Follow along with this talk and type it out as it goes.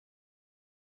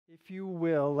If you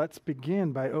will, let's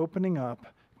begin by opening up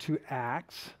to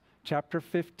Acts chapter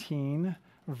 15,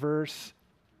 let's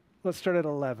start at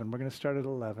 11. We're going to start at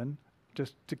 11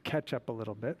 just to catch up a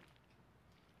little bit.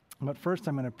 But first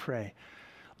I'm going to pray.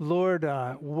 Lord,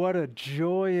 what a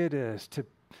joy it is to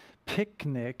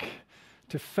picnic,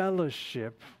 to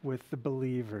fellowship with the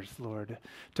believers, Lord,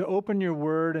 to open your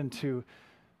word and to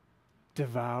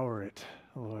devour it,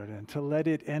 Lord, and to let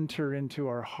it enter into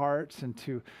our hearts and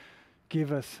to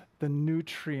give us the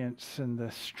nutrients and the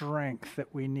strength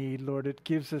that we need. Lord, it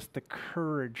gives us the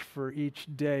courage for each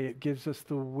day. It gives us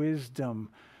the wisdom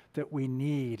that we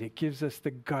need. It gives us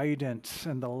the guidance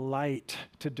and the light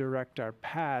to direct our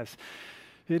paths.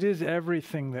 It is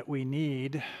everything that we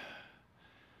need.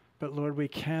 But Lord, we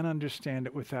can't understand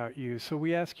it without you. So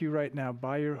we ask you right now,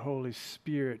 by your Holy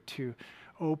Spirit, to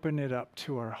open it up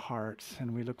to our hearts.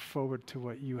 And we look forward to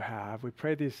what you have. We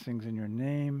pray these things in your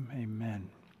name. Amen.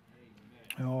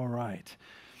 All right.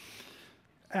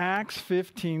 Acts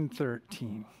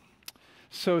 15:13.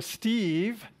 So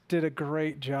Steve did a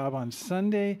great job on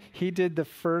Sunday. He did the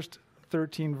first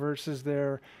 13 verses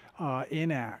there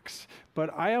in Acts.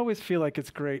 But I always feel like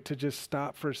it's great to just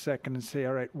stop for a second and say,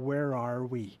 all right, where are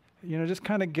we? Just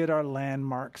kind of get our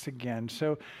landmarks again.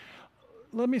 So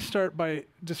let me start by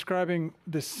describing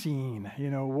the scene.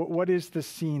 What is the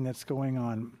scene that's going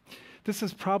on? This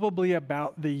is probably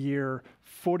about the year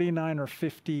 49 or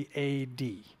 50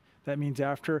 A.D. That means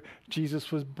after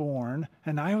Jesus was born.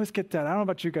 And I always get that. I don't know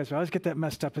about you guys, but I always get that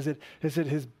messed up. Is it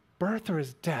his birth or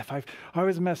his death? I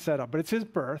always mess that up. But it's his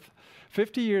birth,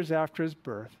 50 years after his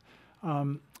birth,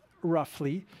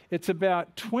 roughly. It's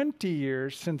about 20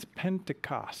 years since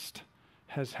Pentecost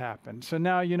has happened. So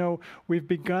now, we've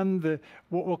begun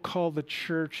what we'll call the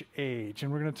church age,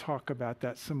 and we're going to talk about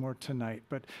that some more tonight.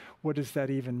 But what does that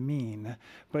even mean?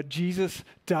 But Jesus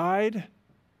died,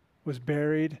 was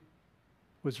buried,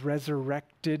 was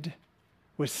resurrected,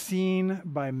 was seen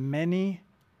by many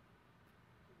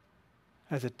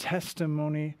as a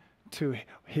testimony to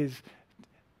his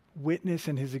witness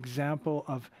and his example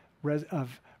of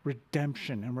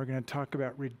redemption. And we're going to talk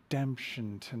about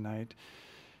redemption tonight.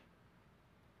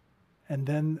 And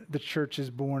then the church is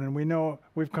born. And we know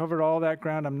we've covered all that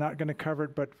ground. I'm not going to cover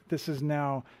it, but this is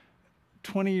now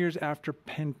 20 years after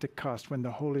Pentecost, when the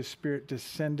Holy Spirit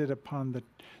descended upon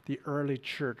the early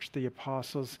church, the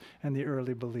apostles and the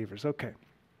early believers. Okay,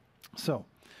 so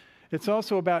it's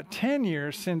also about 10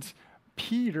 years since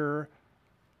Peter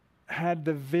had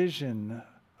the vision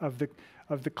of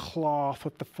the cloth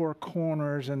with the four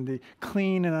corners and the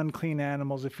clean and unclean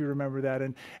animals, if you remember that.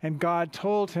 And God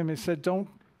told him, he said, don't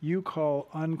you call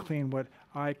unclean what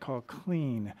I call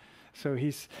clean. So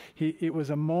it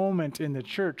was a moment in the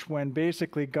church when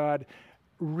basically God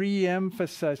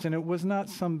re-emphasized, and it was not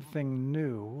something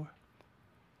new,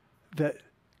 that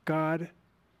God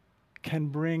can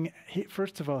bring,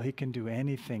 first of all, he can do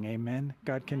anything, amen?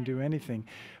 God can do anything,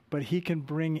 but he can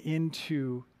bring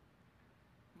into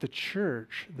the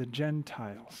church the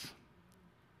Gentiles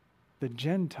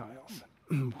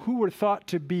who were thought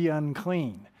to be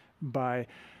unclean by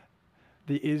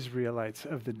the Israelites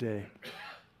of the day.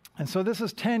 And so this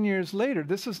is 10 years later.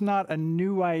 This is not a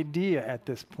new idea at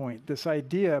this point, this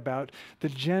idea about the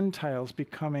Gentiles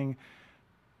becoming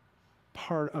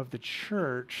part of the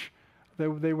church. They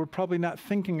were probably not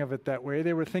thinking of it that way.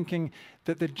 They were thinking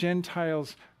that the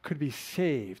Gentiles could be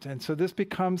saved. And so this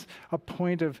becomes a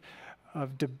point of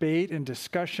debate and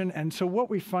discussion. And so what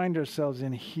we find ourselves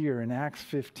in here in Acts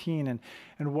 15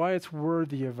 and why it's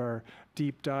worthy of our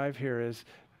deep dive here is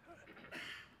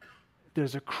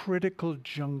there's a critical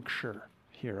juncture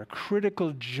here, a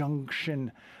critical junction,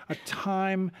 a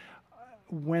time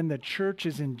when the church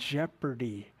is in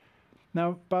jeopardy.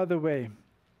 Now, by the way,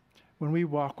 when we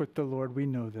walk with the Lord, we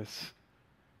know this.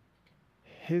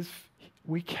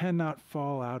 We cannot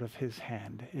fall out of his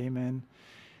hand. Amen.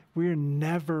 We're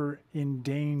never in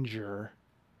danger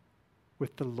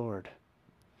with the Lord.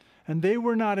 And they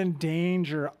were not in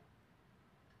danger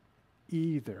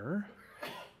either.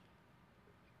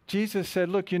 Jesus said,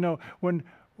 look, when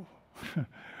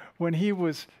he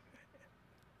was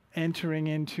entering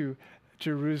into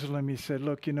Jerusalem, he said,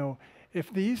 look,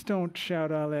 if these don't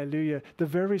shout hallelujah, the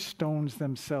very stones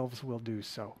themselves will do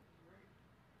so.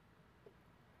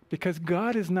 Because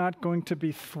God is not going to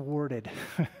be thwarted.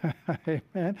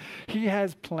 Amen. He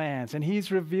has plans, and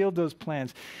he's revealed those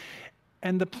plans.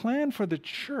 And the plan for the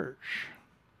church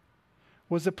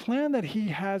was a plan that he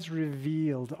has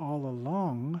revealed all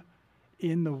along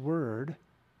in the Word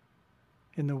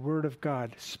of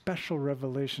God, special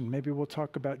revelation. Maybe we'll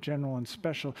talk about general and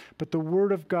special, but the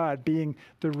Word of God being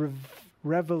the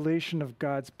revelation of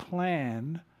God's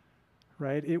plan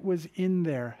right? It was in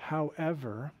there.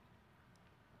 However,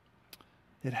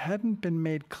 it hadn't been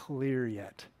made clear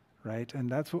yet, right? And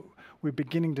that's what we're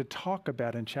beginning to talk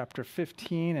about in chapter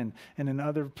 15 and in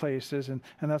other places. And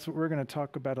that's what we're going to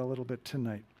talk about a little bit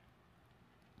tonight.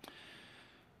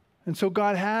 And so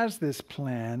God has this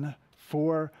plan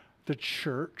for the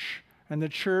church. And the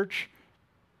church,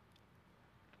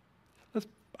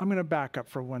 I'm going to back up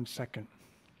for 1 second.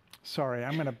 Sorry,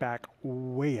 I'm going to back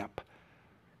way up.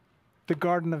 The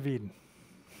Garden of Eden.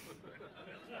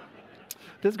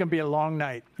 This is going to be a long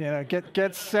night. You know,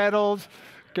 get settled.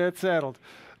 Get settled.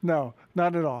 No,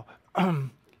 not at all.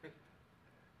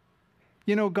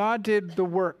 You know, God did the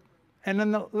work. And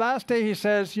then the last day he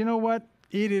says, you know what?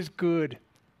 It is good.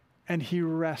 And he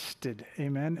rested.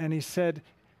 Amen. And he said,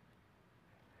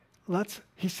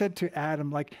 he said to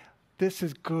Adam, like, this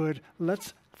is good.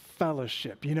 Let's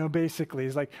fellowship. You know, basically,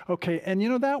 he's like, okay. And you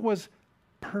know, that was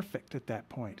perfect at that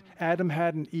point. Adam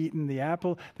hadn't eaten the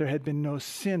apple. There had been no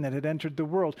sin that had entered the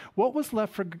world. What was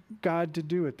left for God to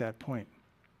do at that point?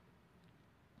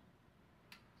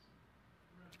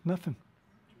 Nothing.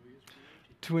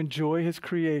 To enjoy his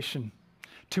creation.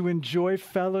 To enjoy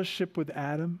fellowship with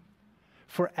Adam.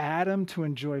 For Adam to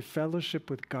enjoy fellowship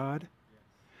with God.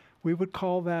 We would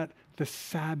call that the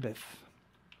Sabbath.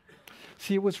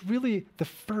 See, it was really the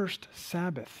first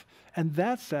Sabbath. And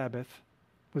that Sabbath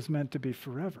was meant to be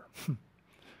forever.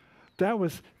 That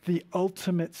was the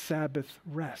ultimate Sabbath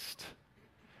rest.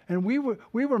 And we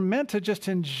were meant to just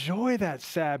enjoy that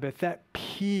Sabbath, that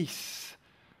peace.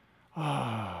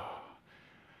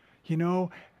 You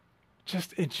know,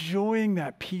 just enjoying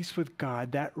that peace with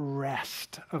God, that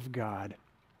rest of God.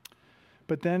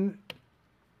 But then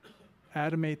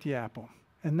Adam ate the apple.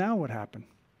 And now what happened?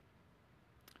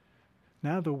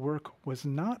 Now the work was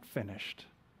not finished.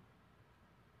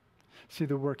 See,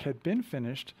 the work had been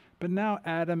finished, but now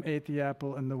Adam ate the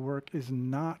apple and the work is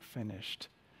not finished.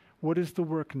 What is the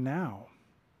work now?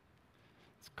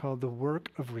 It's called the work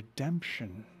of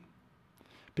redemption.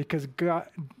 Because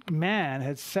man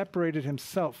had separated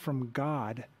himself from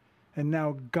God, and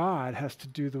now God has to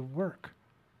do the work.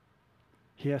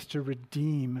 He has to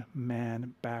redeem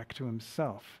man back to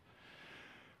himself.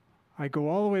 I go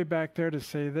all the way back there to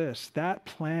say this, that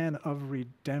plan of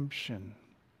redemption,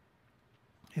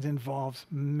 it involves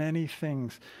many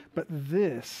things, but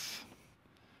this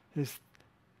is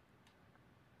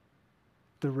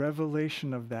the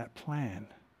revelation of that plan.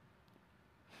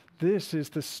 This is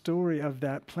the story of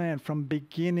that plan from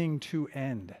beginning to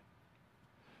end.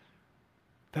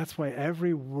 That's why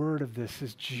every word of this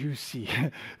is juicy,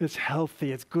 it's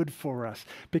healthy, it's good for us.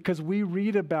 Because we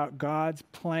read about God's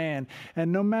plan,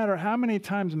 and no matter how many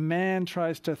times man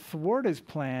tries to thwart his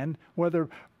plan, whether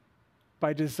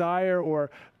by desire or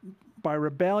by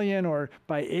rebellion or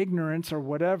by ignorance or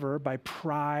whatever, by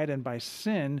pride and by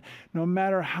sin, no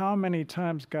matter how many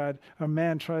times God or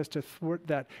man tries to thwart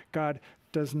that, God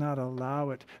does not allow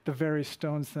it. The very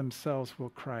stones themselves will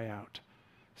cry out.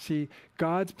 See,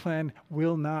 God's plan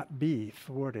will not be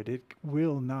thwarted. It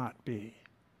will not be.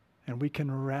 And we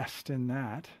can rest in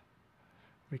that.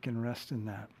 We can rest in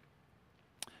that.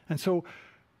 And so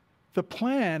the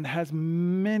plan has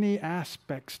many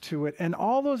aspects to it, and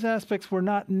all those aspects were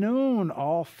not known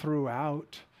all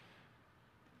throughout.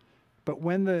 But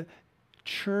when the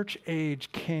church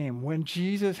age came, when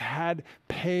Jesus had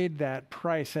paid that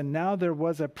price, and now there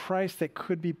was a price that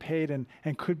could be paid and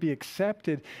could be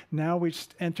accepted, now we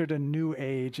just entered a new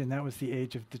age, and that was the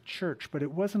age of the church. But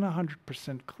it wasn't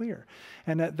 100% clear.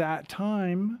 And at that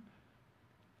time,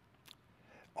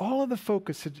 all of the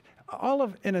focus,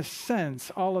 in a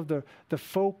sense, all of the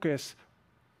focus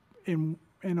in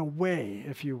a way,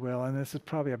 if you will, and this is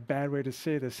probably a bad way to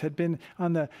say this, had been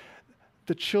on the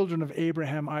children of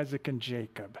Abraham, Isaac, and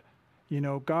Jacob. You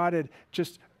know, God had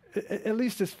just, at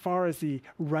least as far as the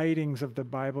writings of the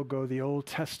Bible go, the Old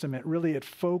Testament, really it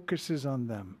focuses on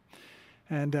them.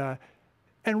 And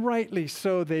rightly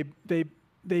so,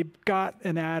 they got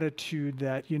an attitude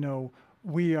that, you know,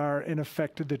 we are in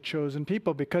effect the chosen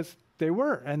people, because they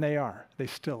were, and they are. They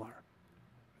still are.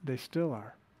 They still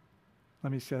are.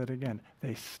 Let me say that again.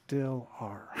 They still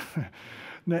are.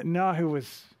 Netanyahu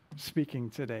was speaking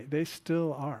today. They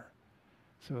still are.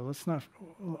 So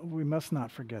we must not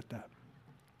forget that.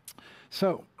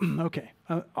 So, okay.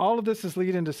 All of this is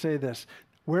leading to say this.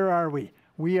 Where are we?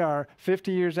 We are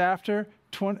 50 years after,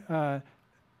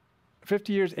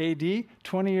 50 years AD,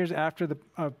 20 years after the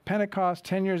Pentecost,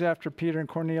 10 years after Peter and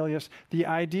Cornelius. The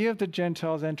idea of the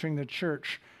Gentiles entering the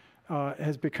church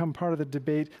has become part of the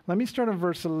debate. Let me start in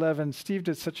verse 11. Steve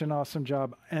did such an awesome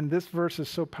job, and this verse is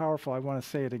so powerful, I want to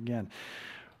say it again.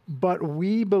 But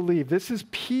we believe. This is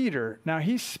Peter. Now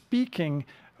he's speaking.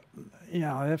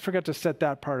 I forgot to set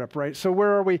that part up, right? So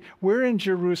where are we? We're in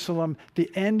Jerusalem, the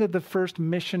end of the first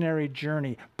missionary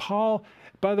journey. Paul,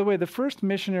 by the way, the first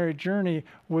missionary journey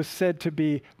was said to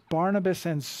be Barnabas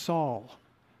and Saul,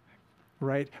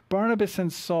 right? Barnabas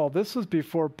and Saul. This was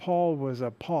before Paul was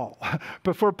a Paul.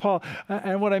 Before Paul,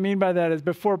 and what I mean by that is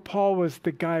before Paul was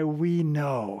the guy we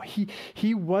know.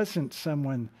 He wasn't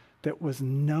someone that was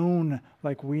known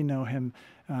like we know him.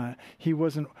 He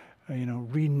wasn't,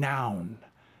 renowned.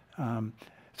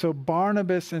 So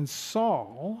Barnabas and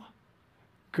Saul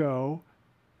go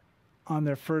on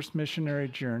their first missionary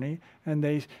journey, and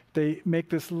they make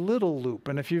this little loop.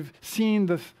 And if you've seen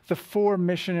the 4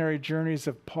 missionary journeys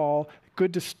of Paul,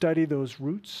 good to study those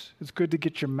routes. It's good to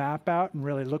get your map out and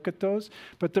really look at those.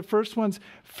 But the first one's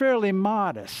fairly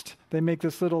modest. They make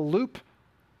this little loop.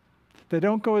 They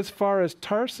don't go as far as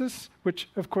Tarsus, which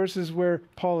of course is where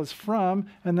Paul is from,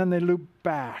 and then they loop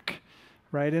back.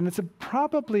 Right? And it's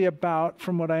probably about,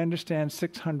 from what I understand,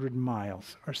 600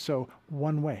 miles or so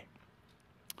one way.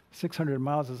 600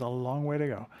 miles is a long way to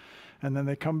go. And then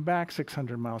they come back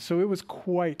 600 miles. So it was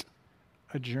quite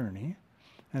a journey,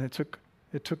 and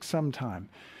it took some time.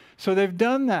 So they've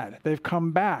done that. They've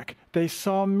come back. They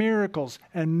saw miracles,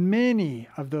 and many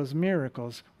of those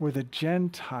miracles were the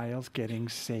Gentiles getting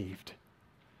saved.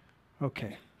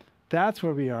 Okay, that's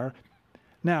where we are.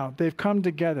 Now, they've come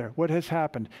together. What has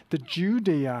happened? The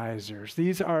Judaizers,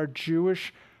 these are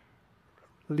Jewish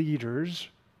leaders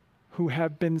who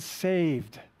have been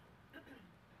saved,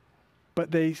 but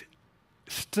they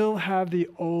still have the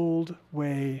old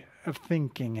way of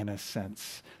thinking, in a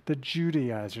sense. The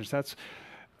Judaizers, that's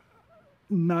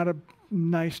not a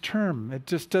nice term. It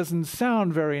just doesn't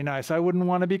sound very nice. I wouldn't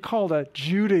want to be called a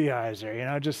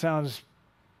Judaizer. It just sounds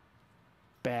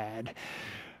bad.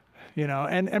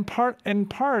 And in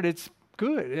part it's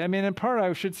good. In part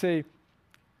I should say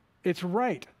it's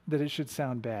right that it should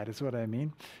sound bad, is what I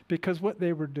mean. Because what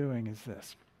they were doing is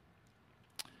this.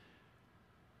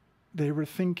 They were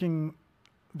thinking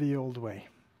the old way.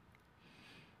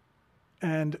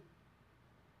 And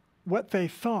what they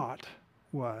thought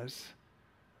was,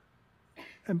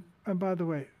 and by the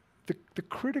way, the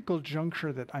critical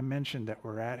juncture that I mentioned that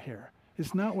we're at here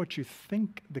is not what you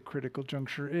think the critical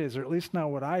juncture is, or at least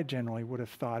not what I generally would have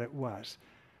thought it was.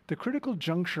 The critical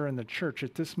juncture in the church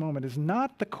at this moment is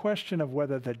not the question of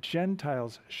whether the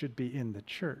Gentiles should be in the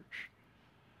church.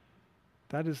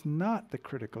 That is not the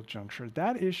critical juncture.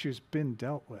 That issue's been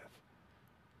dealt with.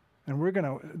 And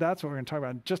that's what we're going to talk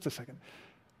about in just a second.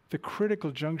 The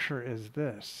critical juncture is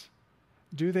this.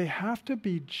 Do they have to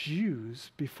be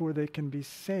Jews before they can be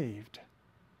saved?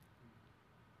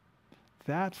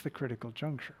 That's the critical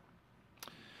juncture.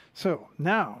 So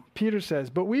now Peter says,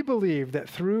 but we believe that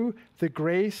through the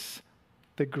grace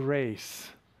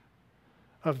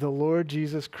of the Lord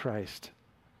Jesus Christ,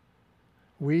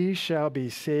 we shall be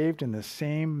saved in the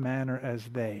same manner as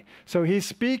they. So he's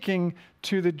speaking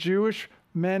to the Jewish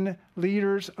men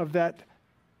leaders of that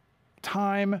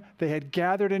time. They had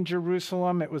gathered in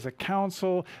Jerusalem. It was a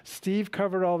council. Steve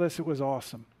covered all this. It was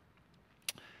awesome.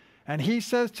 And he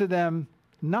says to them,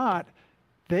 not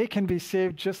they can be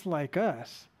saved just like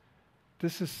us.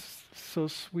 This is so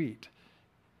sweet.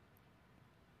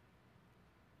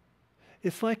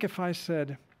 It's like if I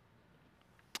said,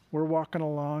 we're walking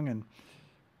along and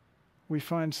we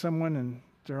find someone and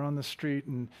they're on the street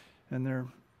and they're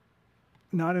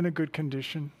not in a good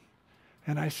condition.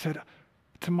 And I said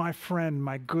to my friend,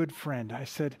 my good friend, I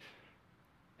said,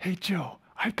 hey, Joe,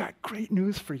 I've got great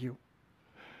news for you.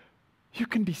 You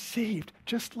can be saved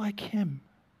just like him.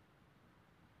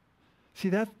 See,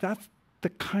 that's the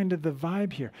kind of the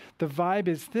vibe here. The vibe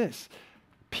is this.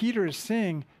 Peter is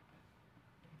saying,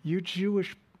 you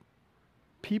Jewish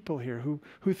people here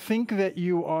who think that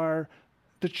you are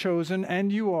the chosen,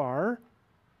 and you are,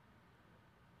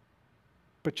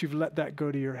 but you've let that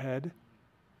go to your head,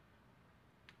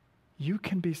 you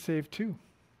can be saved too.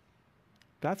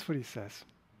 That's what he says.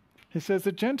 He says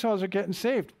the Gentiles are getting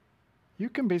saved. You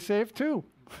can be saved too.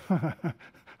 I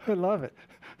love it.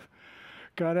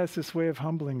 God has this way of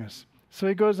humbling us. So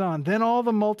he goes on. Then all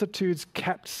the multitudes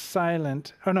kept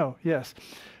silent. And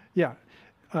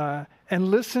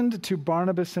listened to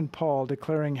Barnabas and Paul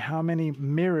declaring how many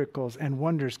miracles and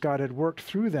wonders God had worked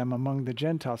through them among the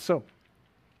Gentiles. So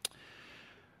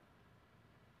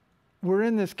we're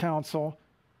in this council.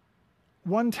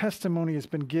 One testimony has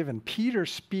been given. Peter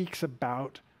speaks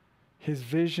about his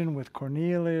vision with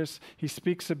Cornelius. He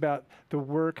speaks about the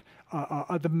work,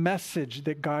 the message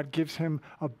that God gives him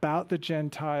about the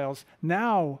Gentiles.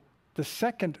 Now, the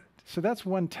second, so that's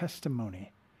one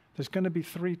testimony. There's going to be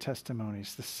 3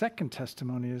 testimonies. The second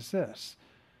testimony is this.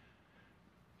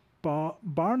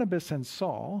 Barnabas and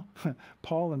Saul,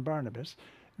 Paul and Barnabas,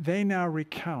 they now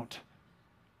recount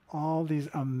all these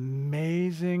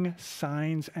amazing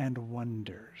signs and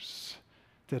wonders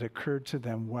that occurred to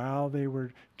them while they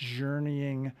were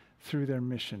journeying through their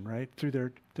mission, right?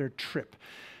 Through their trip.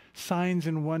 Signs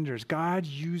and wonders. God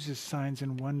uses signs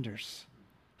and wonders.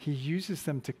 He uses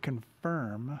them to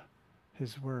confirm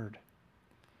his word.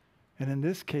 And in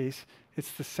this case,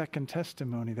 it's the second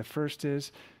testimony. The first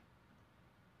is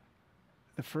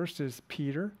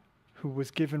Peter, who was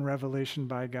given revelation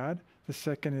by God. The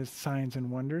second is signs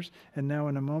and wonders. And now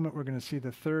in a moment, we're going to see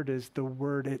the third is the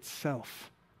word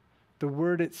itself. The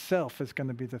word itself is going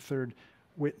to be the third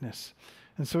witness.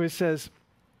 And so he says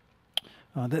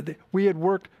that we had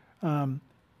worked,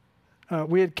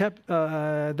 we had kept,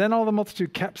 then all the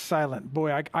multitude kept silent.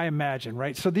 Boy, I imagine,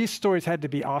 right? So these stories had to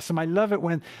be awesome. I love it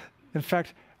when, in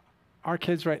fact, our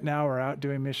kids right now are out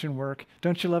doing mission work.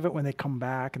 Don't you love it when they come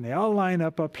back and they all line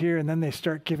up here and then they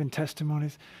start giving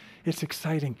testimonies? It's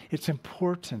exciting. It's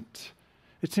important.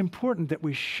 It's important that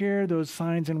we share those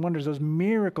signs and wonders, those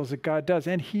miracles that God does,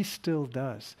 and he still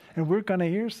does. And we're going to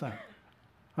hear some.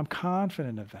 I'm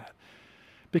confident of that.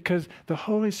 Because the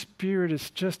Holy Spirit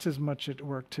is just as much at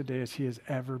work today as he has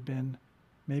ever been,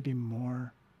 maybe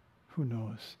more. Who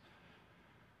knows?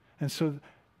 And so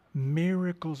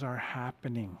miracles are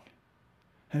happening.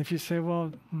 And if you say,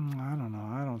 well, I don't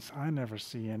know, I never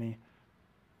see any.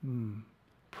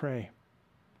 Pray.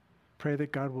 Pray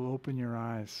that God will open your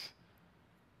eyes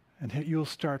and you'll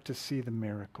start to see the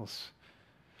miracles.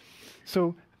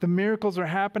 So the miracles are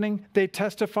happening. They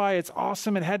testify. It's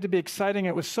awesome. It had to be exciting.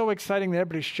 It was so exciting that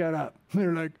everybody shut up.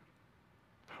 They're like,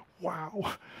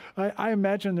 wow. I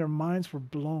imagine their minds were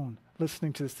blown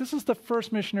listening to this. This is the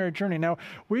first missionary journey. Now,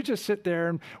 we just sit there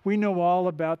and we know all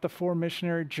about the 4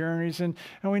 missionary journeys and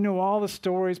we know all the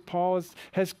stories Paul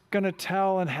has going to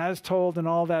tell and has told and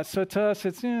all that. So to us,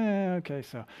 it's, okay.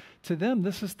 So to them,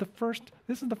 this is the first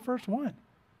one.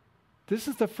 This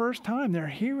is the first time they're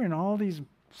hearing all these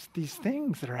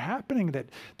things that are happening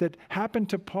that happened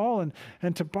to Paul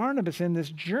and to Barnabas in this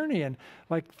journey. And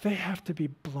like, they have to be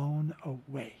blown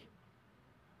away.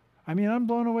 I mean, I'm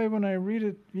blown away when I read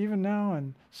it even now,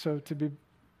 and so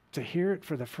to hear it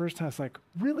for the first time, it's like,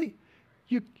 really?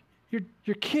 You're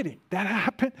kidding. That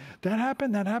happened.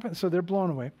 So they're blown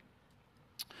away.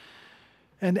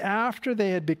 And after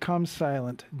they had become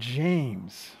silent,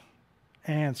 James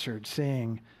answered,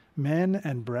 saying, "Men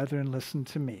and brethren, listen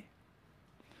to me."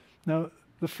 Now,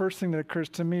 the first thing that occurs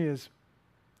to me is,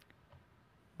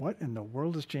 what in the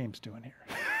world is James doing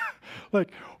here?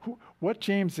 Like, what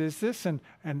James is this, and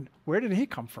where did he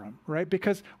come from, right?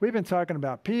 Because we've been talking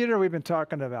about Peter, we've been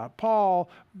talking about Paul,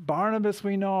 Barnabas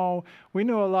we know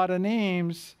a lot of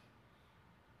names.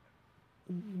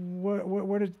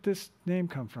 Where did this name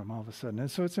come from all of a sudden?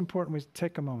 And so it's important we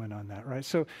take a moment on that, right?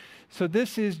 So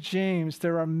this is James.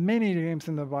 There are many James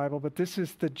in the Bible, but this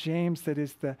is the James that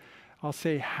is the, I'll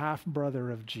say, half-brother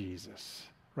of Jesus.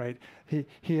 Right?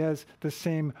 He has the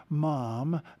same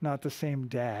mom, not the same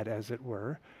dad, as it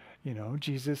were. You know,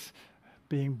 Jesus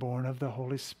being born of the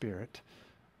Holy Spirit.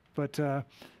 But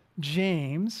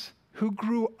James, who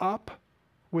grew up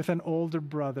with an older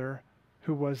brother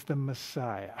who was the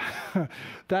Messiah.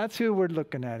 That's who we're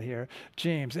looking at here,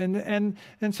 James. And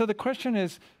so the question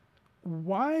is,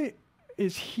 why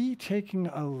is he taking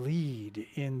a lead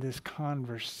in this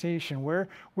conversation?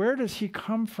 Where does he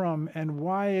come from, and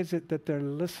why is it that they're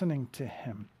listening to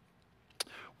him?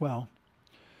 Well,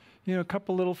 a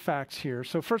couple little facts here.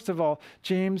 So first of all,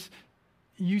 James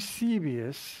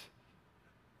Eusebius,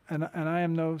 and I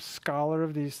am no scholar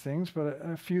of these things, but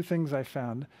a few things I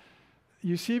found.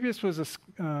 Eusebius was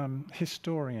a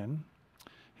historian,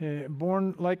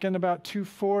 born like in about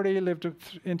 240, lived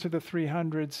into the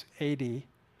 300s AD.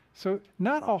 So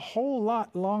not a whole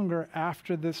lot longer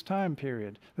after this time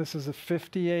period. This is a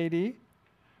 50 AD,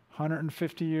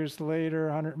 150 years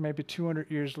later, maybe 200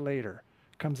 years later,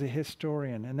 comes a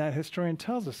historian. And that historian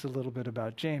tells us a little bit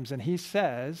about James. And he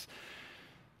says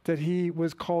that he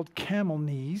was called camel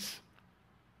knees.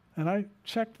 And I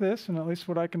checked this, and at least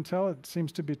what I can tell, it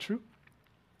seems to be true.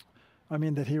 I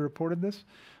mean, that he reported this.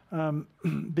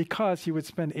 Because he would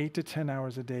spend 8 to 10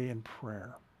 hours a day in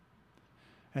prayer.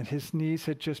 And his knees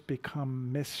had just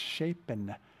become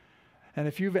misshapen. And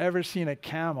if you've ever seen a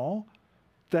camel,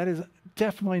 that is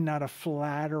definitely not a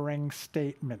flattering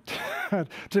statement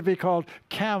to be called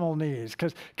camel knees,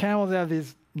 because camels have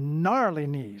these gnarly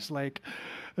knees. Like,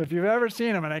 if you've ever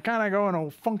seen them, and they kind of go in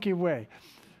a funky way.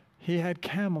 He had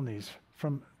camel knees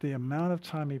from the amount of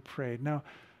time he prayed. Now,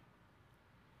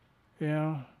 You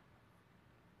know,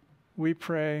 we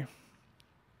pray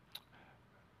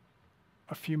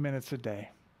a few minutes a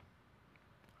day.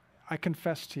 I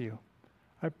confess to you,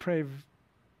 I pray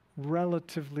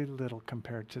relatively little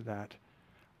compared to that.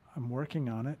 I'm working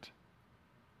on it.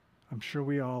 I'm sure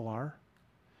we all are.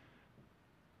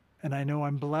 And I know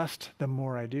I'm blessed the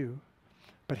more I do.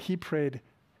 But he prayed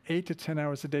 8 to 10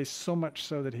 hours a day, so much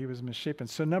so that he was misshapen.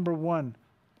 So number one,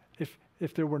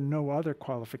 if there were no other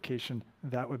qualification,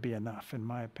 that would be enough, in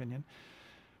my opinion.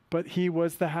 But he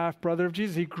was the half-brother of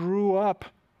Jesus. He grew up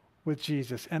with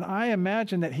Jesus. And I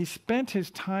imagine that he spent his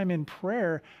time in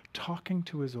prayer talking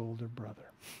to his older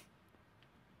brother.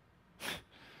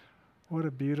 What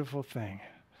a beautiful thing.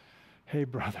 Hey,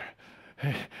 brother.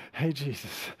 Hey,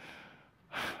 Jesus.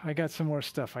 I got some more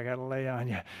stuff I got to lay on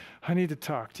you. I need to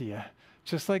talk to you.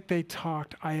 Just like they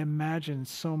talked, I imagine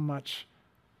so much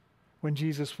when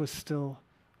Jesus was still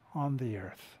on the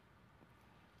earth.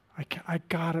 I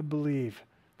got to believe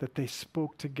that they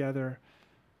spoke together,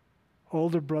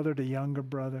 older brother to younger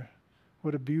brother.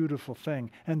 What a beautiful thing.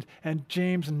 And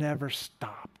James never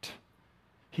stopped.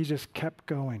 He just kept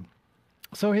going.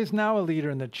 So he's now a leader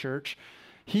in the church.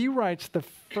 He writes the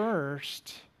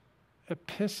first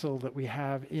epistle that we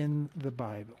have in the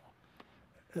Bible,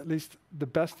 at least the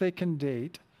best they can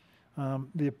date.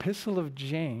 The epistle of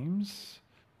James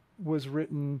was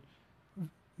written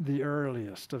the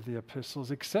earliest of the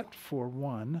epistles, except for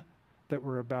one that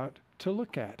we're about to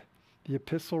look at, the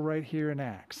epistle right here in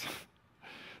Acts.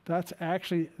 That's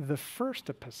actually the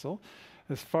first epistle,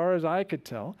 as far as I could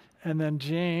tell. And then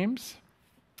James,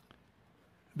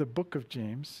 the book of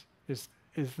James, is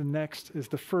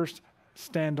the first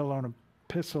standalone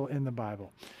epistle in the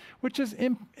Bible, which is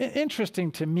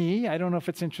interesting to me. I don't know if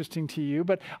it's interesting to you,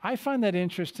 but I find that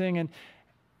interesting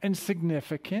and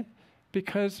significant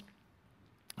because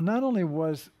not only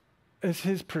is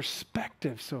his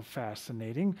perspective so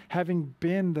fascinating, having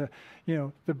been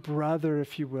the brother,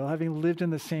 if you will, having lived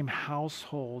in the same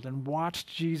household and watched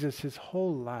Jesus his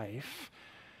whole life,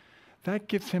 that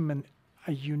gives him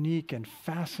a unique and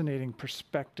fascinating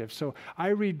perspective. So I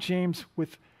read James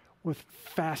with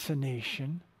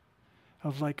fascination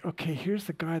of like, okay, here's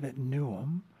the guy that knew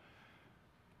him,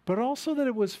 but also that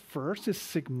it was first is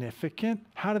significant.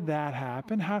 How did that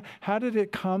happen? How did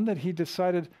it come that he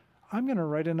decided, I'm going to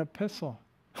write an epistle.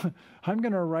 I'm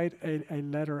going to write a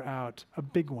letter out, a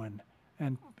big one,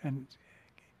 and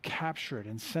capture it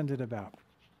and send it about.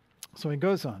 So he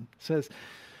goes on,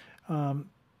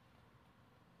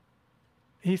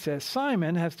 he says,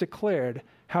 Simon has declared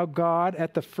how God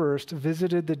at the first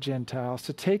visited the Gentiles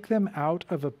to take them out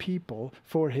of a people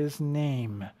for his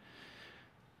name.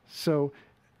 So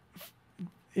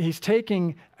he's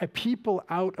taking a people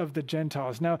out of the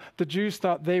Gentiles. Now, the Jews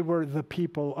thought they were the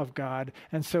people of God.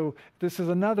 And so this is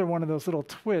another one of those little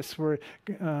twists where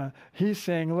he's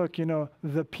saying, look,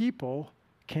 the people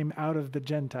came out of the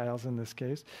Gentiles in this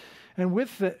case. And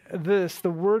with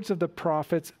the words of the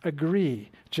prophets agree,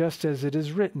 just as it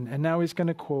is written. And now he's going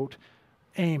to quote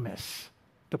Amos,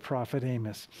 the prophet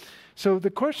Amos. So the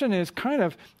question is kind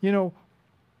of,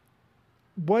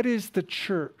 what is the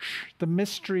church, the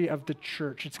mystery of the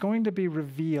church? It's going to be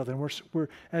revealed, and we're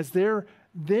as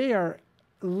they are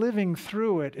living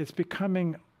through it, it's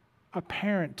becoming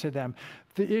apparent to them.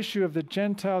 The issue of the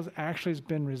Gentiles actually has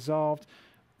been resolved,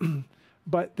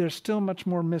 but there's still much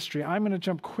more mystery. I'm going to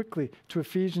jump quickly to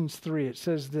Ephesians 3. It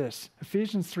says this,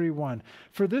 Ephesians 3:1.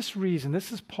 For this reason,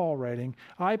 this is Paul writing,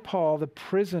 I, Paul, the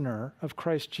prisoner of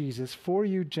Christ Jesus, for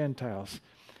you Gentiles,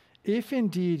 if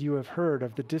indeed you have heard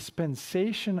of the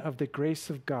dispensation of the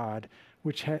grace of God,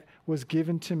 which was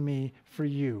given to me for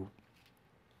you.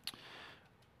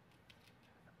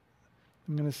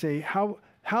 I'm going to say how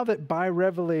that by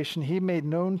revelation he made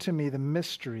known to me the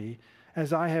mystery,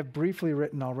 as I have briefly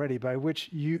written already, by which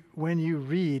you, when you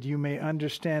read, you may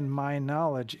understand my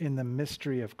knowledge in the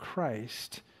mystery of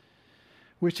Christ,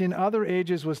 which in other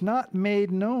ages was not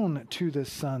made known to the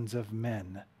sons of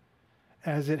men,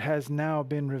 as it has now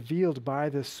been revealed by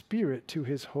the Spirit to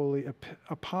his holy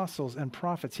apostles and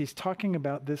prophets. He's talking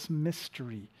about this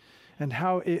mystery and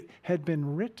how it had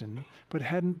been written but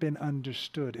hadn't been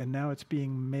understood, and now it's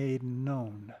being made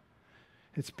known.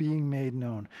 It's being made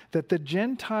known that the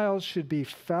Gentiles should be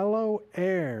fellow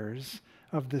heirs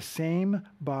of the same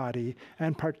body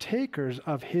and partakers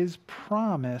of his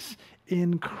promise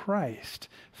in Christ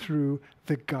through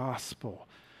the gospel,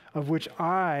 of which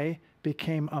I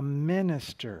became a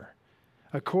minister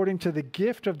according to the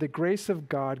gift of the grace of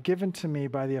God given to me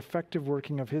by the effective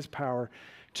working of his power.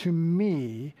 To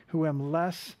me, who am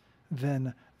less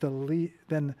than the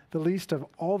least of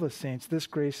all the saints, this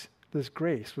grace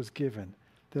was given,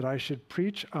 that I should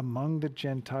preach among the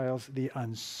Gentiles the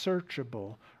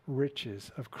unsearchable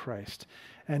riches of Christ,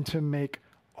 and to make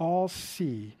all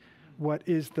see what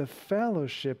is the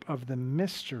fellowship of the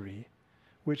mystery,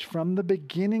 which from the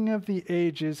beginning of the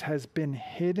ages has been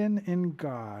hidden in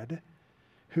God,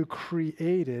 who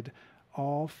created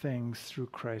all things through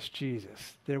Christ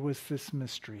Jesus. There was this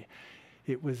mystery.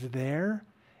 It was there,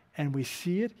 and we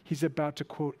see it. He's about to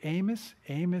quote Amos.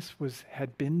 Amos was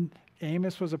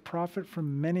a prophet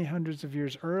from many hundreds of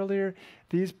years earlier.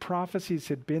 These prophecies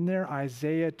had been there.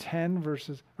 Isaiah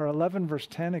 11 verse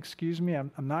 10, excuse me.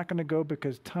 I'm not going to go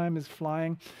because time is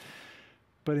flying.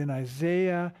 But in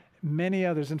Isaiah, many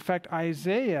others. In fact,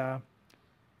 Isaiah,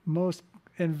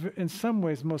 in some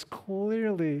ways, most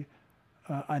clearly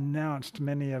announced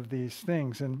many of these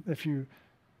things. And if you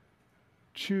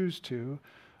choose to,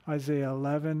 Isaiah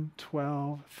 11,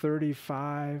 12,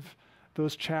 35,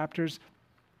 those chapters,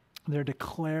 they're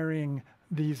declaring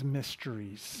these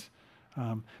mysteries.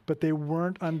 But they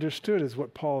weren't understood, is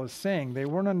what Paul is saying. They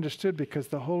weren't understood because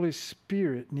the Holy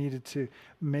Spirit needed to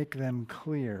make them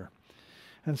clear.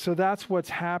 And so that's what's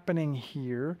happening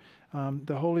here.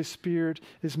 The Holy Spirit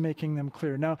is making them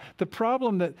clear. Now, the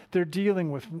problem that they're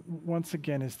dealing with, once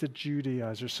again, is the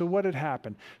Judaizers. So what had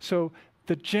happened? So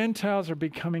the Gentiles are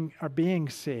being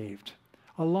saved.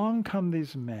 Along come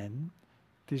these men,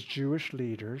 these Jewish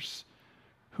leaders,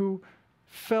 who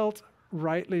felt,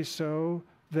 rightly so,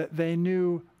 that they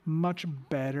knew much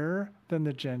better than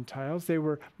the Gentiles. They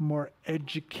were more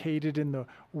educated in the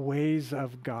ways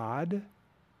of God.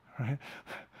 Right?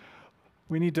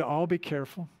 We need to all be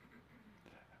careful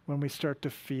when we start to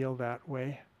feel that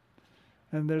way.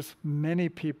 And there's many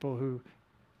people who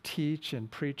teach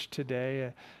and preach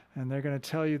today, and they're going to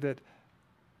tell you that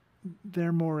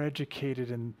they're more educated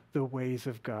in the ways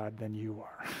of God than you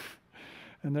are.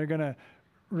 And they're going to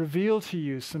reveal to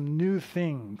you some new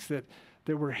things that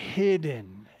were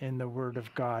hidden in the Word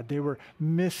of God. They were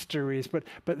mysteries, but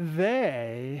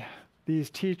these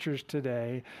teachers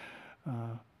today,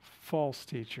 false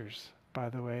teachers, by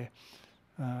the way,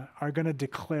 are going to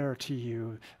declare to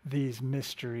you these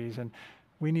mysteries. And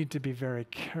we need to be very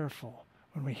careful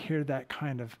when we hear that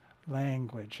kind of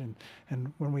language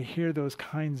and when we hear those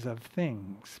kinds of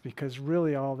things, because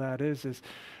really all that is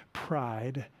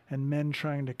pride and men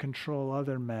trying to control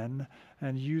other men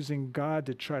and using God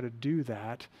to try to do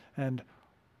that. And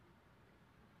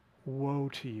woe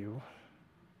to you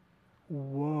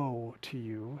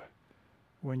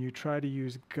when you try to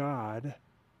use God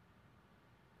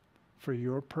for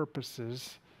your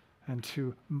purposes and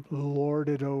to lord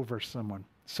it over someone.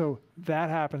 So that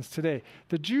happens today.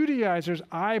 The Judaizers,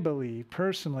 I believe,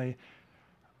 personally,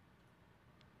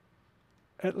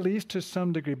 at least to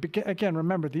some degree, again,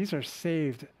 remember, these are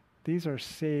saved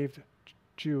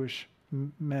Jewish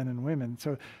men and women.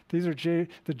 So these are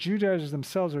the Judaizers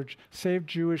themselves are saved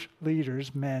Jewish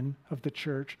leaders, men of the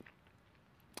church.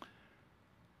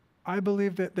 I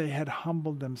believe that they had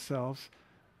humbled themselves.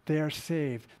 They are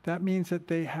saved. That means that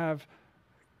they have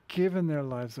given their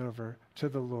lives over to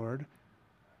the Lord.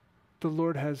 The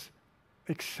Lord has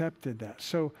accepted that.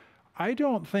 So I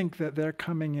don't think that they're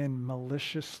coming in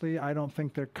maliciously. I don't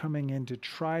think they're coming in to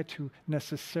try to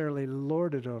necessarily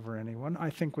lord it over anyone.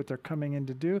 I think what they're coming in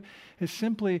to do is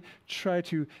simply try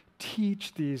to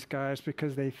teach these guys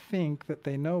because they think that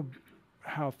they know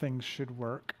how things should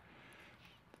work.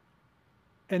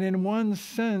 And in one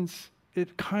sense,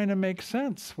 it kind of makes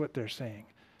sense what they're saying.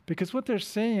 Because what they're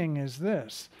saying is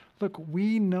this: look,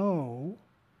 we know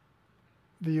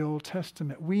the Old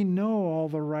Testament. We know all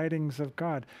the writings of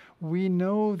God. We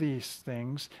know these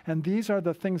things, and these are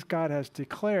the things God has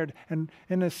declared. And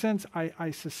in a sense,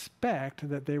 I suspect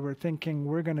that they were thinking,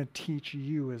 we're going to teach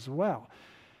you as well.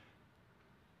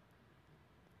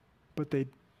 But they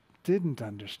didn't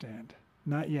understand.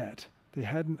 Not yet. They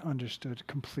hadn't understood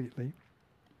completely.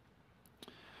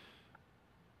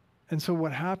 And so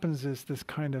what happens is this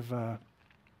kind of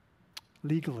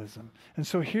legalism. And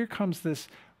so here comes this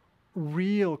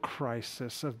real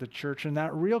crisis of the church, and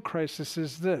that real crisis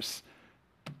is this: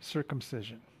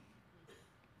 circumcision.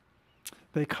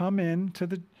 They come in to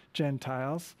the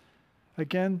Gentiles.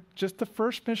 Again, just the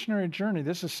first missionary journey.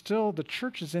 This is still, the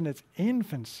church is in its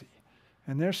infancy,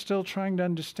 and they're still trying to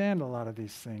understand a lot of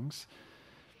these things.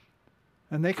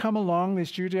 And they come along,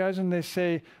 these Judaizers, and they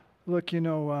say, look,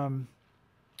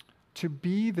 to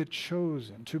be the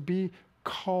chosen, to be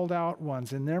called out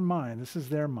ones in their mind, this is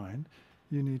their mind,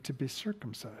 you need to be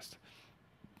circumcised.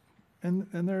 And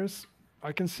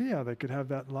I can see how they could have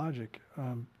that logic.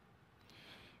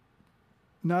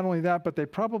 Not only that, but they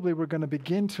probably were going to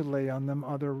begin to lay on them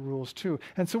other rules too.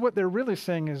 And so what they're really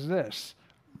saying is this: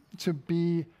 to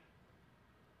be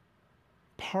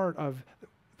part of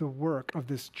the work of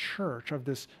this church, of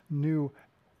this new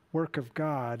work of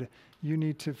God, you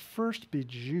need to first be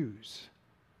Jews.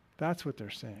 That's what they're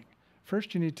saying.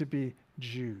 First, you need to be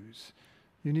Jews.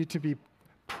 You need to be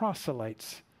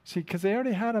proselytes. See, because they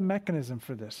already had a mechanism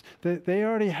for this. They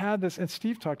already had this, and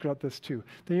Steve talked about this too.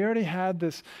 They already had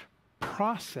this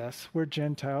process where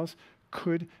Gentiles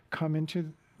could come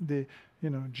into the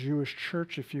Jewish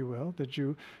church, if you will,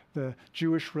 the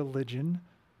Jewish religion,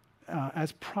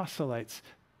 as proselytes.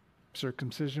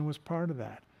 Circumcision was part of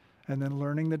that. And then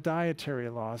learning the dietary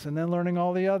laws, and then learning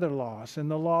all the other laws, and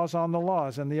the laws on the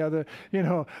laws, and the other,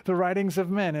 the writings of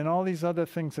men, and all these other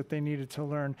things that they needed to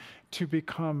learn to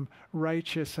become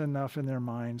righteous enough in their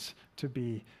minds to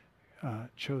be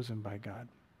chosen by God.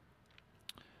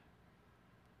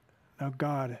 Now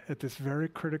God, at this very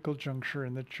critical juncture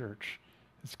in the church,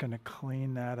 is going to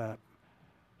clean that up.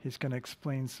 He's going to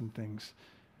explain some things.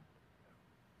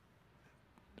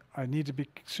 I need to be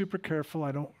super careful.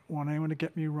 I don't want anyone to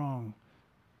get me wrong.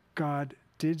 God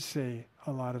did say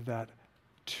a lot of that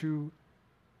to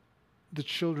the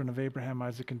children of Abraham,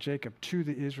 Isaac, and Jacob, to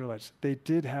the Israelites.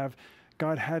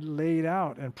 God had laid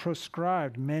out and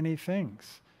prescribed many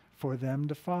things for them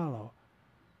to follow.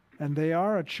 And they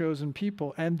are a chosen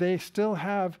people, and they still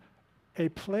have a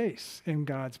place in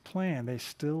God's plan. They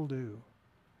still do.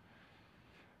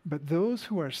 But those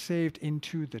who are saved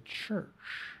into the church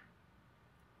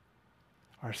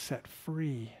are set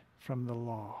free from the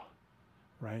law,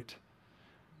 right?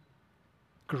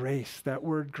 Grace, that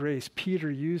word grace, Peter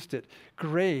used it.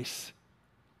 Grace,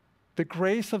 the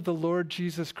grace of the Lord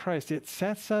Jesus Christ, it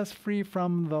sets us free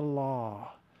from the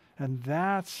law. And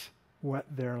that's what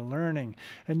they're learning.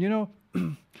 And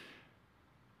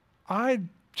I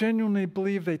genuinely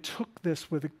believe they took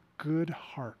this with a good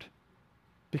heart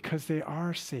because they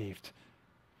are saved.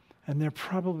 And they're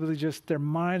probably their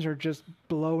minds are just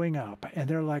blowing up. And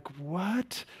they're like,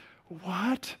 what?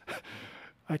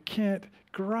 I can't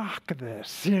grok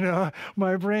this.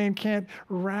 My brain can't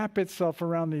wrap itself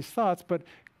around these thoughts. But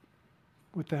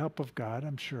with the help of God,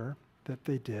 I'm sure that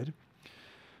they did.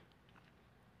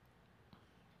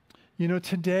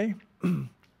 Today,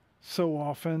 so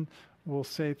often we'll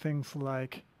say things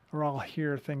like, or I'll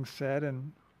hear things said,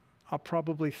 and I'll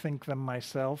probably think them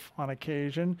myself on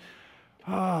occasion.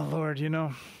 Oh, Lord,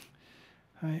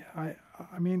 I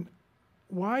mean,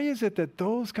 why is it that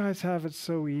those guys have it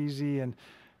so easy and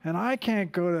I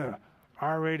can't go to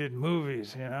R-rated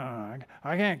movies, I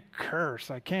can't curse,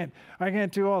 I can't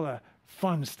do all the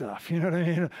fun stuff, you know what I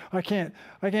mean? I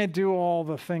can't do all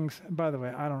the things. By the way,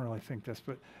 I don't really think this,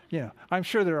 but I'm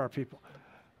sure there are people.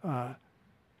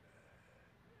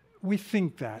 We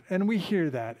think that and we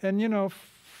hear that, and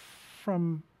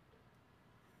from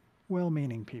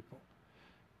well-meaning people.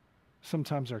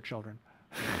 Sometimes our children.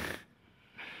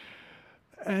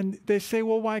 And they say,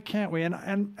 well, why can't we?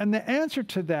 And the answer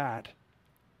to that,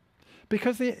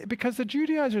 because the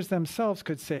Judaizers themselves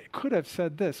could have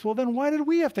said this, well, then why did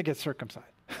we have to get circumcised?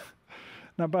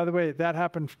 Now, by the way, that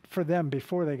happened for them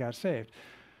before they got saved.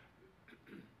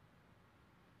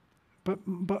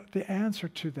 But the answer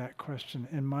to that question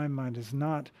in my mind is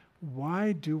not,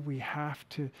 why do we have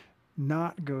to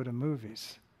not go to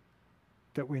movies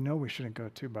that we know we shouldn't go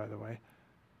to, by the way?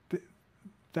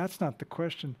 That's not the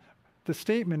question. The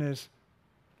statement is,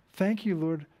 thank you,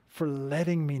 Lord, for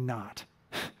letting me not.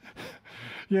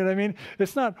 You know what I mean?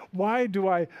 It's not, why do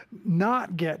I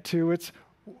not get to? It's,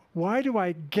 why do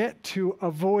I get to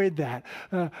avoid that?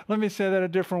 Let me say that a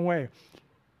different way.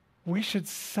 We should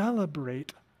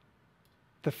celebrate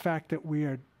the fact that we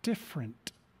are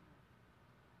different.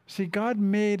 See, God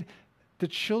made the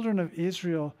children of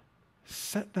Israel,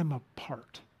 set them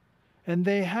apart. And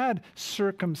they had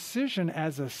circumcision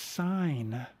as a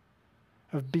sign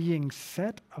of being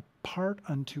set apart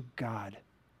unto God.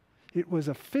 It was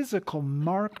a physical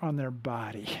mark on their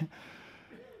body.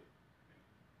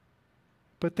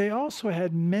 But they also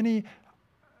had many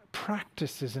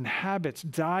practices and habits,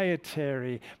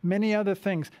 dietary, many other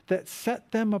things that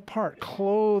set them apart.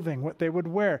 Clothing, what they would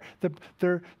wear,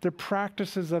 their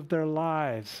practices of their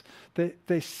lives.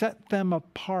 They set them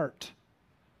apart.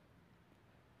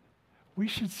 We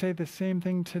should say the same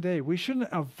thing today. We shouldn't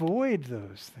avoid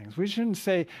those things. We shouldn't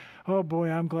say, oh boy,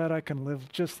 I'm glad I can live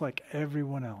just like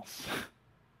everyone else.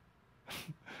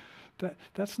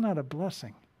 That's not a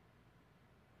blessing.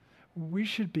 We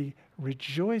should be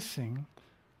rejoicing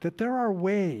that there are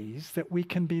ways that we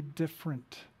can be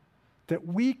different, that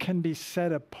we can be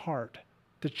set apart,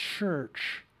 the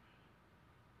church,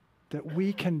 that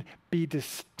we can be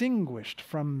distinguished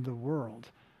from the world.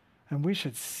 And we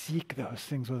should seek those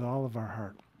things with all of our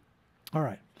heart. All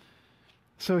right.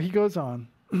 So he goes on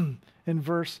in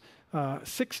verse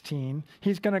 16,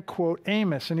 he's going to quote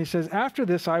Amos, and he says, "After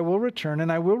this I will return,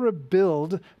 and I will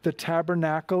rebuild the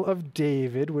tabernacle of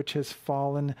David, which has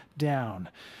fallen down."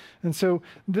 And so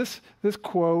this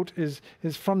quote is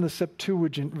from the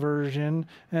Septuagint version,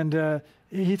 and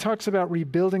he talks about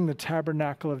rebuilding the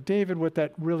tabernacle of David. What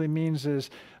that really means is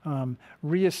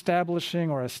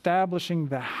reestablishing or establishing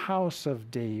the house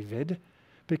of David,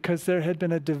 because there had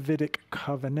been a Davidic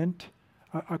covenant,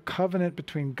 a covenant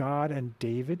between God and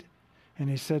David. And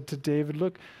he said to David,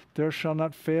 "Look, there shall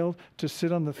not fail to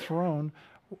sit on the throne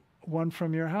one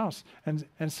from your house." And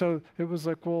so it was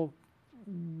like,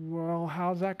 well,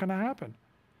 how's that going to happen?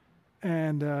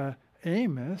 And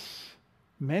Amos,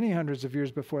 many hundreds of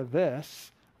years before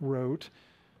this, wrote,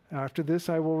 "After this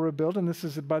I will rebuild," and this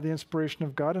is by the inspiration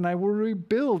of God, "and I will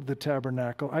rebuild the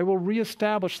tabernacle. I will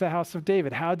reestablish the house of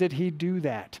David." How did he do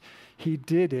that? He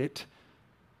did it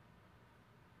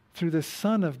through the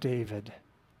son of David,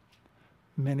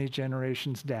 many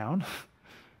generations down,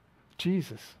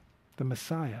 Jesus, the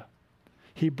Messiah.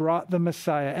 He brought the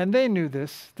Messiah, and they knew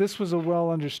this. This was a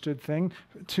well-understood thing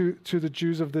to the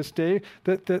Jews of this day,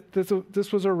 that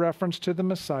this was a reference to the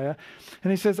Messiah.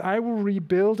 And he says, "I will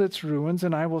rebuild its ruins,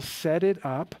 and I will set it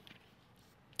up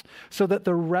so that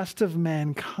the rest of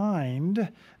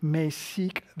mankind may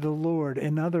seek the Lord."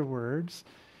 In other words,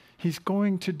 he's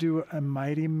going to do a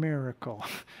mighty miracle,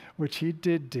 which he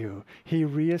did do. He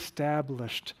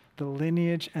reestablished the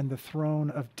lineage and the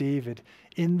throne of David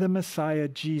in the Messiah,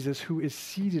 Jesus, who is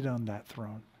seated on that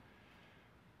throne.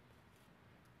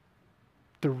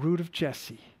 The root of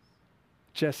Jesse,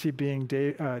 Jesse being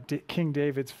King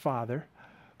David's father,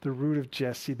 the root of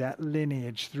Jesse, that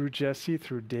lineage through Jesse,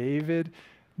 through David,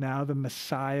 now the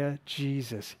Messiah,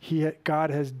 Jesus. God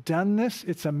has done this.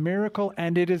 It's a miracle,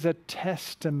 and it is a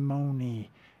testimony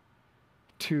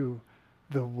to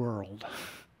the world.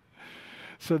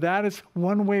 So that is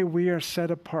one way we are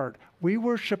set apart. We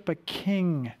worship a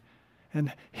king,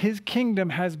 and his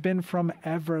kingdom has been from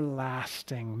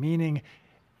everlasting, meaning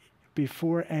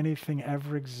before anything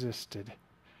ever existed.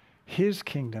 His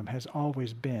kingdom has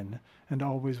always been and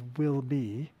always will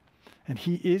be, and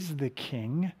he is the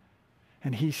king,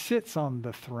 and he sits on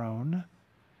the throne.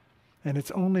 And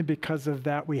it's only because of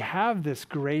that we have this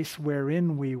grace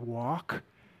wherein we walk,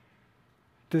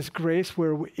 this grace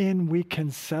wherein we can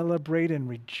celebrate and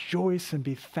rejoice and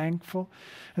be thankful.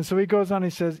 And so he goes on, he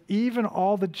says, "Even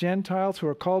all the Gentiles who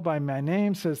are called by my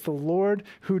name, says the Lord,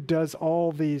 who does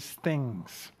all these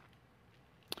things.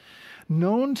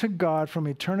 Known to God from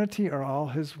eternity are all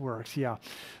his works." Yeah.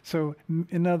 So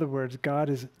in other words, God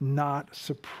is not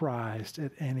surprised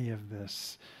at any of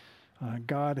this.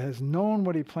 God has known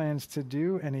what he plans to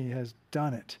do, and he has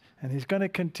done it. And he's going to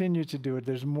continue to do it.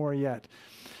 There's more yet.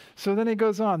 So then he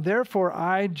goes on, "Therefore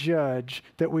I judge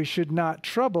that we should not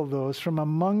trouble those from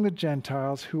among the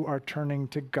Gentiles who are turning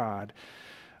to God,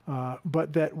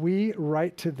 but that we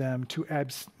write to them to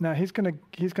abstain." Now he's going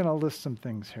to list some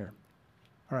things here.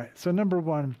 All right, so number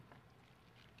one,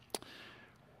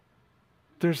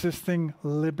 there's this thing,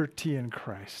 liberty in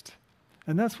Christ.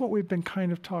 And that's what we've been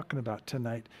kind of talking about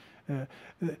tonight.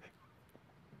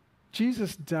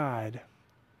 Jesus died,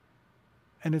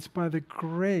 and it's by the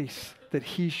grace that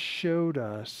he showed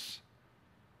us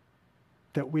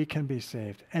that we can be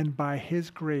saved. And by his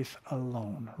grace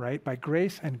alone, right? By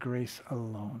grace and grace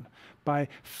alone. By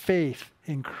faith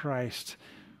in Christ.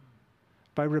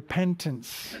 By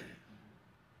repentance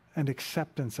and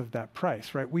acceptance of that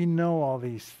price, right? We know all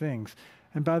these things.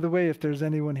 And by the way, if there's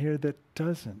anyone here that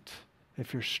doesn't,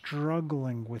 if you're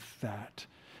struggling with that,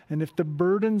 and if the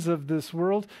burdens of this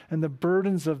world and the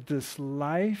burdens of this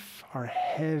life are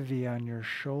heavy on your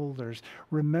shoulders,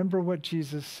 remember what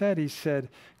Jesus said. He said,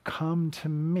 "Come to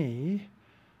me,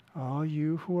 all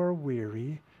you who are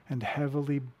weary and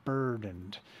heavily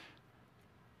burdened."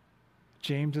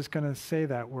 James is going to say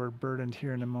that word burdened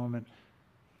here in a moment.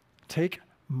 "Take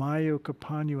my yoke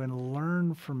upon you and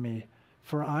learn from me,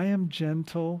 for I am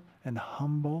gentle and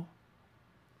humble,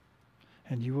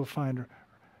 and you will find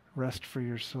rest for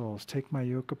your souls. Take my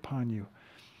yoke upon you."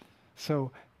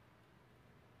 So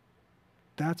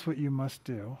that's what you must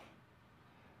do.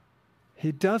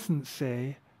 He doesn't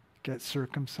say, get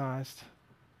circumcised,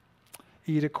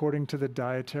 eat according to the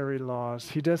dietary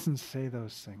laws. He doesn't say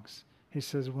those things. He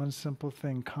says one simple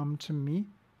thing, "Come to me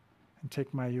and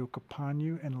take my yoke upon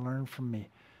you and learn from me."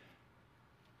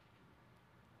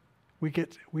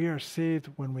 We are saved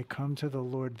when we come to the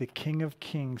Lord, the King of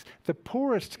Kings, the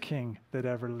poorest king that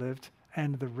ever lived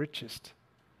and the richest.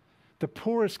 The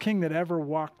poorest king that ever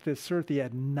walked this earth, he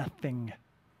had nothing.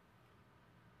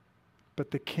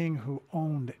 but the king who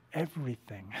owned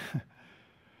everything.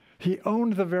 He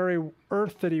owned the very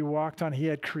earth that he walked on. He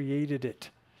had created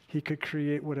it. He could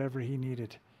create whatever he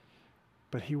needed.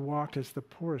 But he walked as the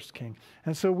poorest king.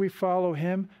 And so we follow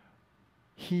him.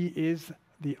 He is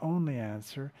the only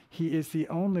answer. He is the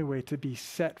only way to be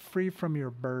set free from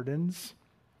your burdens.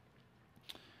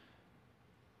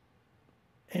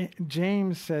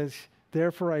 James says,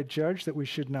 therefore I judge that we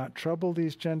should not trouble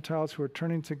these Gentiles who are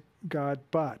turning to God,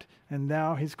 but, and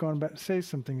now he's going back to say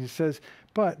something. He says,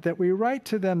 but that we write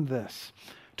to them this,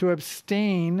 to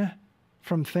abstain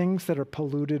from things that are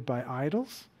polluted by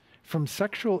idols, from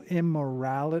sexual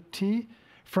immorality,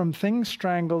 from things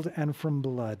strangled, and from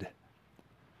blood.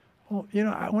 Well,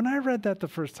 when I read that the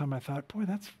first time, I thought, boy,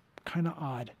 that's kind of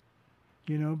odd,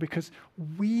 because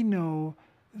we know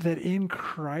that in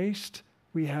Christ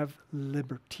we have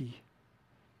liberty.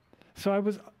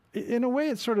 So in a way,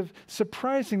 it's sort of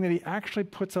surprising that he actually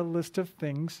puts a list of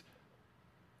things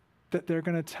that they're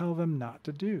going to tell them not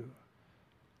to do.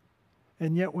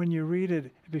 And yet when you read it,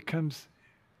 it becomes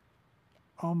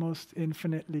almost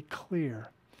infinitely clear.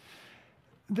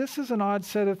 This is an odd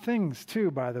set of things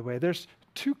too, by the way. There's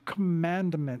 2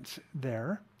 commandments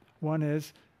there. One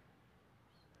is,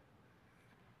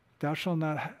 thou shalt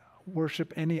not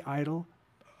worship any idol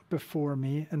before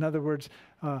me. In other words,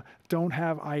 don't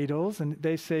have idols. And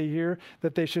they say here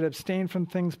that they should abstain from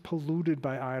things polluted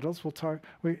by idols. We'll talk,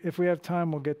 if we have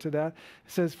time, we'll get to that.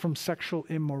 It says from sexual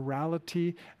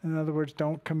immorality. In other words,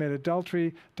 don't commit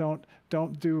adultery. Don't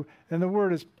do, and the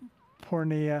word is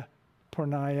porneia,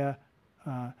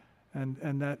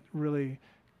 and that really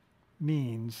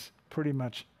means pretty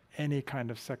much any kind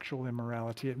of sexual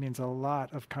immorality. It means a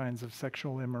lot of kinds of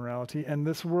sexual immorality. And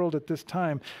this world at this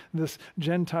time, this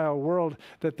Gentile world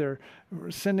that they're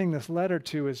sending this letter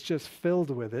to, is just filled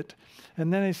with it.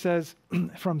 And then he says,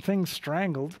 from things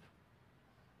strangled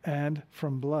and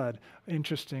from blood.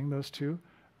 Interesting, those 2.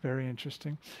 Very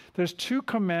interesting. There's 2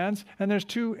 commands, and there's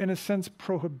 2, in a sense,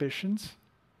 prohibitions,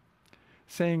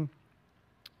 saying,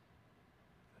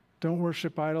 don't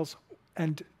worship idols,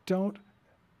 and don't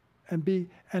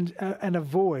and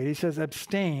avoid, he says,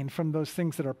 abstain from those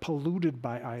things that are polluted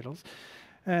by idols,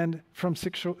 and from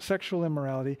sexual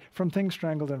immorality, from things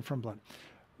strangled, and from blood.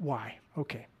 Why?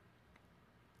 Okay.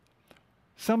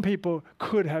 Some people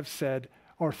could have said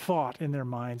or thought in their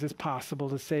minds, it's possible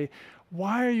to say,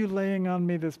 why are you laying on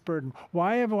me this burden?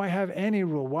 Why do I have any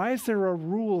rule? Why is there a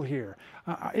rule here?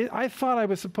 I thought I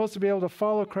was supposed to be able to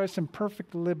follow Christ in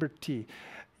perfect liberty.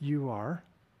 You are.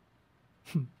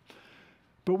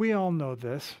 But we all know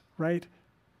this, right?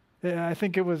 I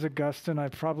think it was Augustine, I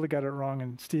probably got it wrong,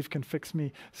 and Steve can fix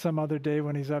me some other day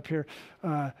when he's up here,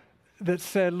 that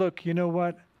said, look, you know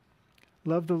what?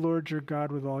 Love the Lord your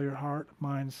God with all your heart,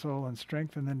 mind, soul, and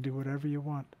strength, and then do whatever you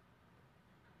want.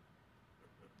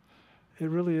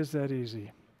 It really is that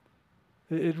easy.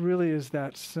 It really is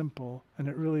that simple, and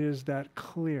it really is that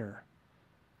clear.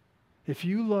 If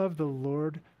you love the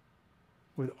Lord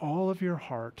with all of your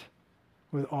heart,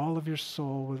 with all of your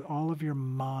soul, with all of your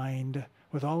mind,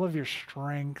 with all of your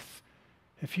strength,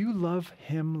 if you love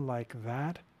him like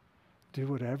that, do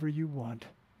whatever you want,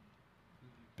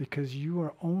 because you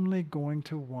are only going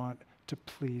to want to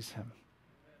please him.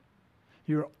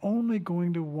 You're only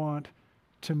going to want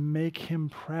to make him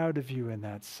proud of you in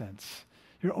that sense.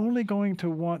 You're only going to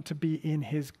want to be in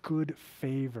his good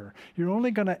favor. You're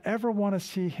only going to ever want to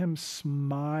see him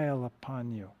smile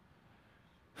upon you.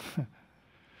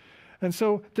 And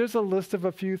so there's a list of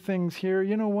a few things here.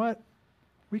 You know what?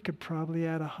 We could probably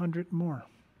add 100 more.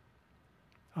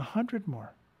 100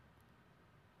 more.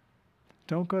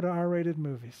 Don't go to R-rated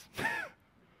movies.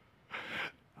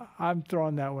 I'm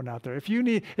throwing that one out there. If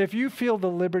you feel the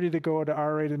liberty to go to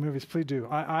R-rated movies, please do.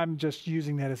 I'm just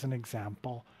using that as an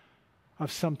example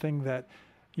of something that,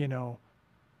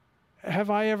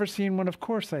 have I ever seen one? Of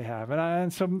course I have.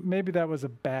 And so maybe that was a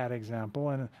bad example,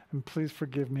 and please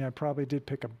forgive me, I probably did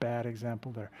pick a bad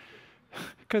example there.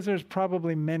 Because there's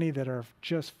probably many that are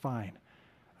just fine.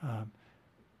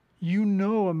 You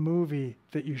know a movie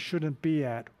that you shouldn't be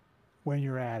at when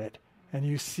you're at it, and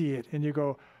you see it, and you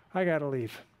go, I got to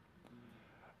leave.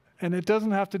 And it doesn't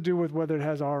have to do with whether it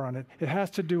has R on it. It has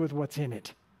to do with what's in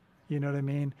it. You know what I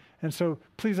mean? And so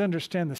please understand the